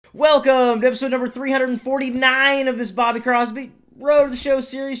Welcome to episode number 349 of this Bobby Crosby Road to the Show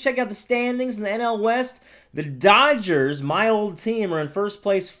series. Check out the standings in the NL West. The Dodgers, my old team, are in first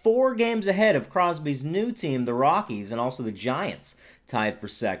place, 4 games ahead of Crosby's new team, the Rockies, and also the Giants, tied for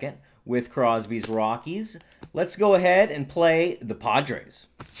second with Crosby's Rockies. Let's go ahead and play the Padres.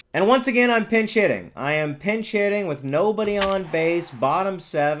 And once again, I'm pinch hitting. I am pinch hitting with nobody on base, bottom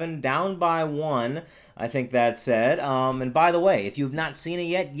 7, down by 1. I think that said. And by the way, if you've not seen it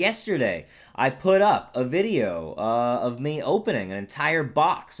yet, yesterday I put up a video of me opening an entire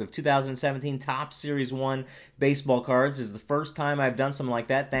box of 2017 Topps Series 1 baseball cards. This is the first time I've done something like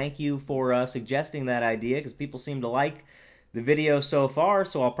that. Thank you for suggesting that idea, because people seem to like the video so far,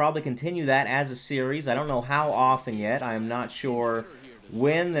 so I'll probably continue that as a series. I don't know how often yet. I am not sure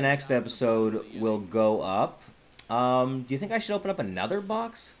when the next episode will go up. Do you think I should open up another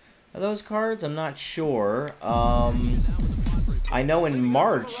box of those cards? I'm not sure. I know in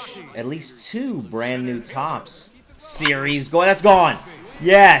March, at least 2 brand new Topps series go. That's gone.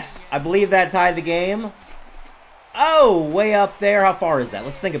 Yes, I believe that tied the game. Oh, way up there. How far is that?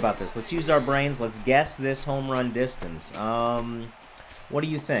 Let's think about this. Let's use our brains. Let's guess this home run distance. What do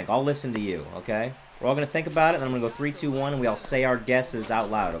you think? I'll listen to you, okay? We're all going to think about it, and then I'm going to go 3, 2, 1, and we all say our guesses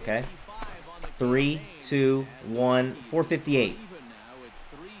out loud, okay? 3, 2, 1, 458.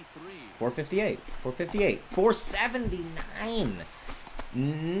 458, 458, 479.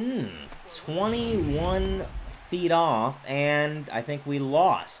 21 feet off, and I think we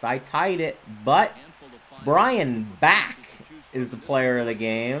lost. I tied it, but Brian Back is the player of the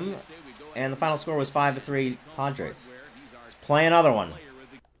game, and the final score was 5-3 Padres. Let's play another one.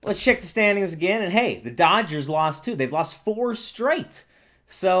 Let's check the standings again, and hey, the Dodgers lost too. They've lost 4 straight.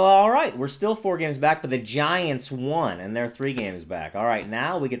 So, all right, we're still 4 games back, but the Giants won, and they're 3 games back. All right,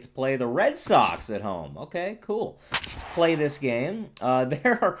 now we get to play the Red Sox at home. Okay, cool. Let's play this game.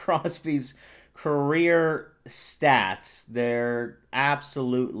 There are Crosby's career stats. They're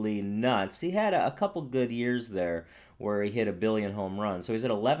absolutely nuts. He had a couple good years there where he hit 1 billion home runs. So he's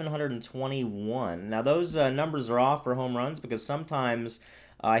at 1,121. Now, those numbers are off for home runs because sometimes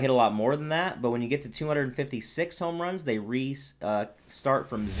I hit a lot more than that, but when you get to 256 home runs, they start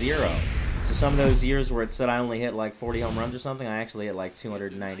from 0. So some of those years where it said I only hit like 40 home runs or something, I actually hit like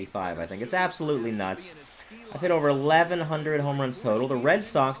 295, I think. It's absolutely nuts. I've hit over 1,100 home runs total. The Red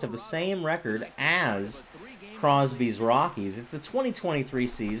Sox have the same record as Crosby's Rockies. It's the 2023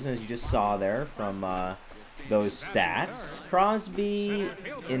 season, as you just saw there from those stats. Crosby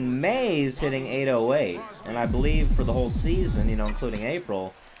in May is hitting 808, and I believe for the whole season, you know, including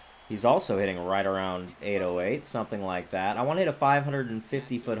April, he's also hitting right around 808, something like that. I want to hit a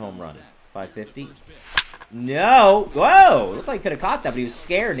 550-foot home run. 550? No! Whoa! Looked like he could have caught that, but he was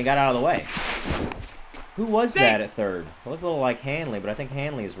scared and he got out of the way. Who was that at third? It looked a little like Hanley, but I think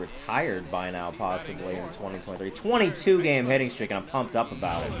Hanley is retired by now, possibly, in 2023. 22-game hitting streak, and I'm pumped up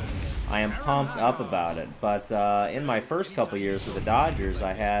about it. I am pumped up about it. But in my first couple years with the Dodgers,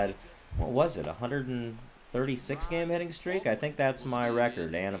 I had, what was it, 136-game hitting streak? I think that's my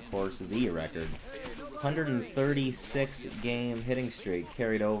record, and, of course, the record. 136-game hitting streak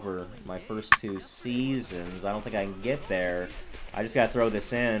carried over my first 2 seasons. I don't think I can get there. I just got to throw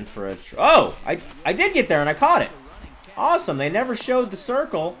this in for a... Oh! I did get there, and I caught it. Awesome. They never showed the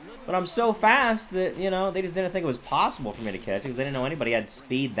circle, but I'm so fast that, you know, they just didn't think it was possible for me to catch it because they didn't know anybody had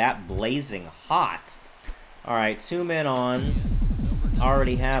speed that blazing hot. All right, 2 men on.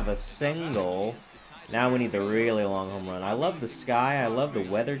 Already have a single. Now we need the really long home run. I love the sky. I love the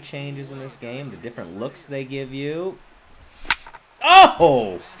weather changes in this game, the different looks they give you.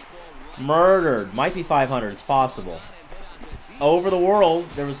 Oh! Murdered. Might be 500. It's possible. Over the world,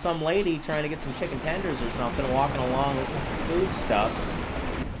 there was some lady trying to get some chicken tenders or something, walking along with foodstuffs.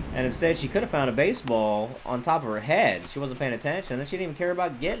 And instead, she could have found a baseball on top of her head. She wasn't paying attention, and then she didn't even care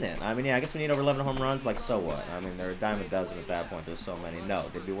about getting it. I mean, yeah, I guess we need over 11 home runs. Like, so what? I mean, they're a dime a dozen at that point. There's so many. No,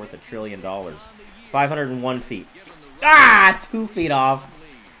 they'd be worth $1 trillion. 501 feet. Ah! 2 feet off.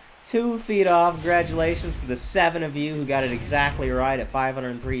 2 feet off. Congratulations to the 7 of you who got it exactly right at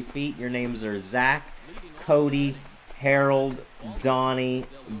 503 feet. Your names are Zach, Cody, Harold, Donnie,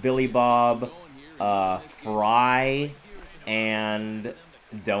 Billy Bob, Fry, and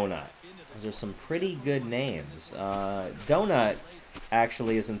Donut. Those are some pretty good names. Donut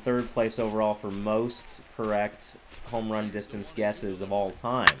actually is in 3rd place overall for most correct home run distance guesses of all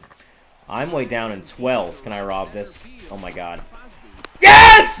time. I'm way down in 12th. Can I rob this? Oh my god.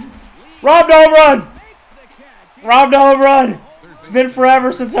 Yes! Robbed a home run! Robbed a home run! It's been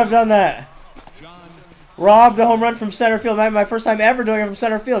forever since I've done that. Robbed the home run from center field. My first time ever doing it from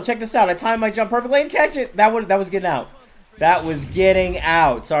center field. Check this out. I timed my jump perfectly and catch it. That was getting out. That was getting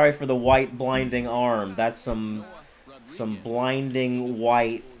out. Sorry for the white blinding arm. That's some blinding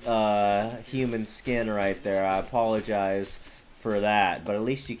white human skin right there. I apologize for that, but at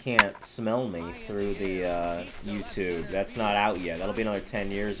least you can't smell me through the YouTube. That's not out yet. That'll be another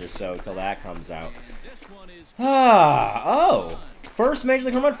 10 years or so till that comes out. Oh, first Major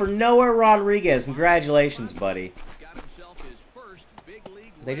League home run for Noah Rodriguez. Congratulations, buddy.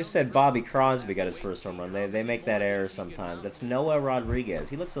 They just said Bobby Crosby got his first home run. They make that error sometimes. That's Noah Rodriguez.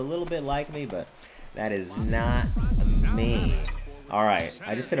 He looks a little bit like me, but that is not me. All right,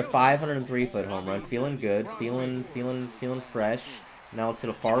 I just hit a 503-foot home run. Feeling good, feeling fresh. Now let's hit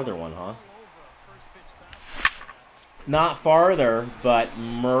a farther one, huh? Not farther, but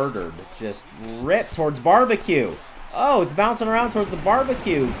murdered. Just ripped towards barbecue. Oh, it's bouncing around towards the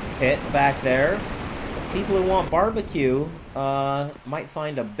barbecue pit back there. People who want barbecue might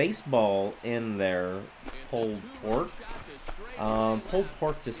find a baseball in their pulled pork. Pulled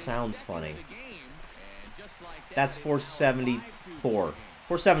pork just sounds funny. That's 474.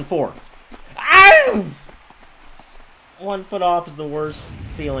 474. Ow! 1 foot off is the worst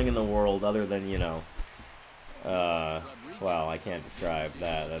feeling in the world, other than, you know, well, I can't describe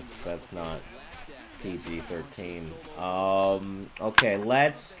that. That's not PG-13. Okay,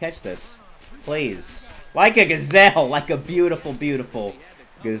 let's catch this, please. Like a gazelle, like a beautiful, beautiful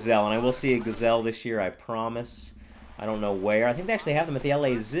gazelle. And I will see a gazelle this year, I promise. I don't know where. I think they actually have them at the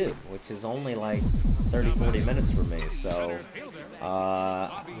LA Zoo, which is only like 30-40 minutes from me. So,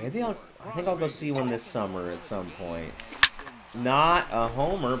 maybe I think I'll go see one this summer at some point. Not a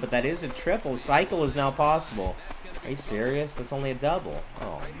homer, but that is a triple. Cycle is now possible. Are you serious? That's only a double.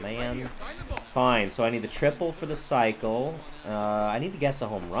 Oh, man. Fine, so I need the triple for the cycle. I need to guess a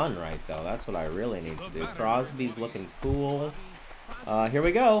home run right, though. That's what I really need to do. Crosby's looking cool. Here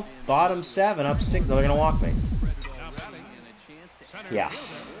we go. Bottom 7, up 6. They're going to walk me. Yeah.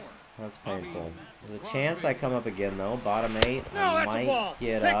 That's painful. There's a chance I come up again, though. Bottom 8. I might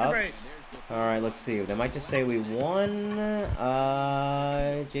get up. Alright, let's see. They might just say we won.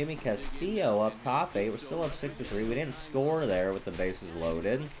 Jamie Castillo up top 8. We're still up 6-3. We didn't score there with the bases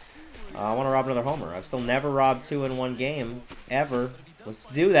loaded. I want to rob another homer. I've still never robbed 2 in one game. Ever. Let's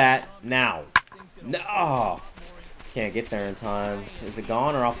do that now. No! Can't get there in time. Is it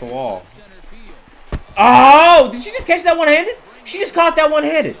gone or off the wall? Oh! Did she just catch that one-handed? She just caught that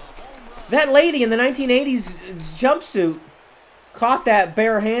one-handed. That lady in the 1980s jumpsuit caught that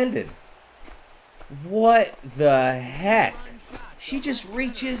barehanded. What the heck? She just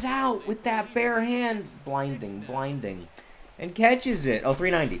reaches out with that bare hand. Blinding. And catches it. Oh,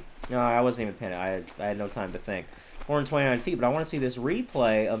 390. No, I wasn't even paying it. I had no time to think. 429 feet, but I want to see this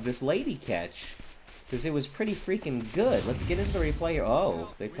replay of this lady catch, because it was pretty freaking good. Let's get into the replay here.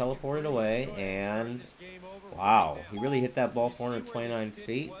 Oh, they teleported away, and wow, he really hit that ball 429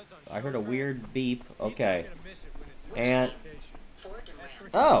 feet. I heard a weird beep. Okay. And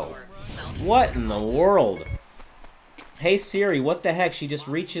oh, what in the world? Hey Siri, what the heck? She just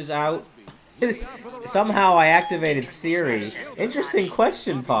reaches out. Somehow I activated Siri. Interesting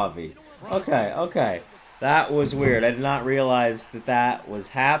question, Bobby. Okay. That was weird. I did not realize that was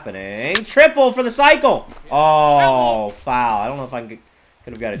happening. Triple for the cycle! Oh, foul. I don't know if I could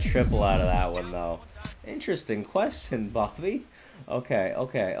have got a triple out of that one, though. Interesting question, Bobby. Okay. I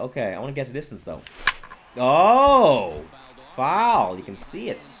want to guess distance, though. Oh! Foul. You can see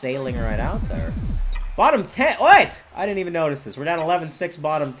it sailing right out there. Bottom 10. What? I didn't even notice this. We're down 11-6,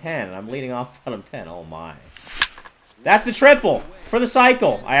 bottom 10. And I'm leading off bottom 10. Oh, my. That's the triple for the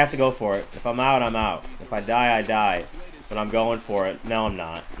cycle. I have to go for it. If I'm out, I'm out. If I die, I die. But I'm going for it. No, I'm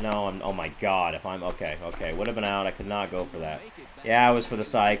not. No, I'm... Oh, my God. If I'm... Okay. Would have been out. I could not go for that. Yeah, I was for the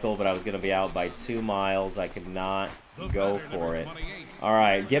cycle, but I was going to be out by 2 miles. I could not go for it. All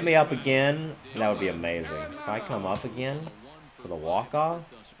right. Get me up again. That would be amazing. If I come up again for the walk-off...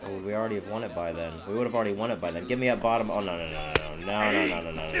 Or would we already have won it by then? We would have already won it by then. Give me up bottom... Oh, no.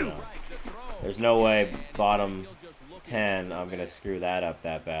 There's no way bottom 10 I'm going to screw that up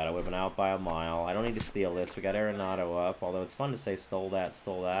that bad. I would have been out by a mile. I don't need to steal this. We got Arenado up. Although it's fun to say stole that,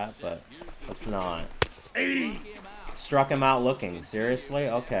 but let's not. Struck him out looking. Seriously?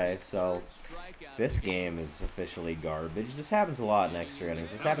 Okay, so... This game is officially garbage. This happens a lot in extra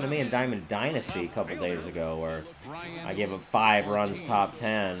innings. This happened to me in Diamond Dynasty a couple days ago, where I gave up 5 runs top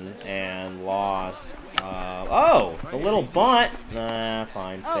 10 and lost. Oh, the little bunt. Nah,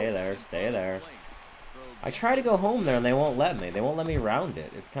 fine. Stay there. I try to go home there, and they won't let me. They won't let me round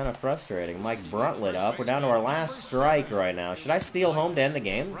it. It's kind of frustrating. Mike Brunt lit up. We're down to our last strike right now. Should I steal home to end the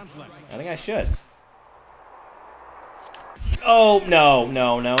game? I think I should. Oh, no.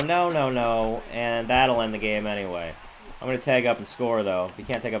 And that'll end the game anyway. I'm going to tag up and score, though. You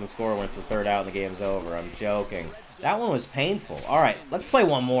can't tag up and score when it's the third out and the game's over. I'm joking. That one was painful. All right, let's play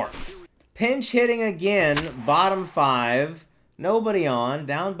one more. Pinch hitting again, bottom 5. Nobody on,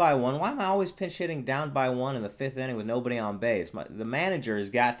 down by 1. Why am I always pinch hitting down by 1 in the 5th inning with nobody on base? The manager has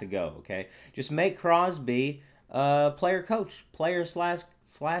got to go, okay? Just make Crosby player coach, player slash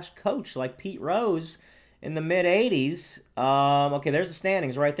coach like Pete Rose in the mid-'80s. Okay, there's the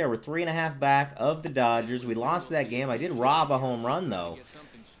standings right there. We're 3.5 back of the Dodgers. We lost that game. I did rob a home run, though,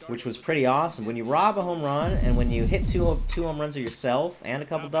 which was pretty awesome. When you rob a home run and when you hit two home runs of yourself and a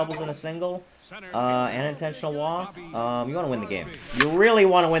couple doubles and a single and an intentional walk, you want to win the game. You really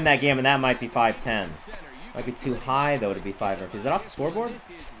want to win that game, and that might be 5-10. Might be too high, though, to be 500. Is that off the scoreboard?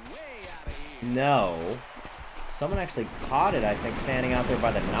 No. Someone actually caught it, I think, standing out there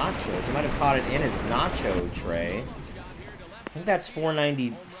by the nachos. He might have caught it in his nacho tray. I think that's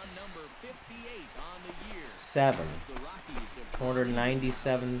 497.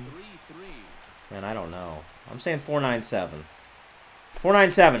 497. Man, I don't know. I'm saying 497.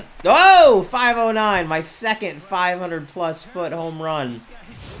 497. Oh, 509. My second 500-plus foot home run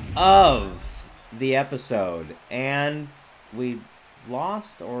of the episode. And we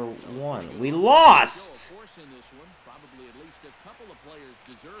lost or won? We lost!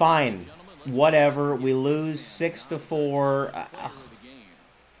 Fine. Whatever. We lose 6-4.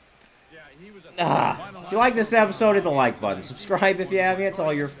 If you like this episode, hit the like button. Subscribe if you haven't yet. Tell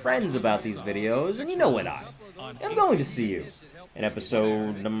all your friends about these videos. And you know what I am going to see you in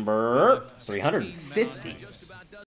episode number 350.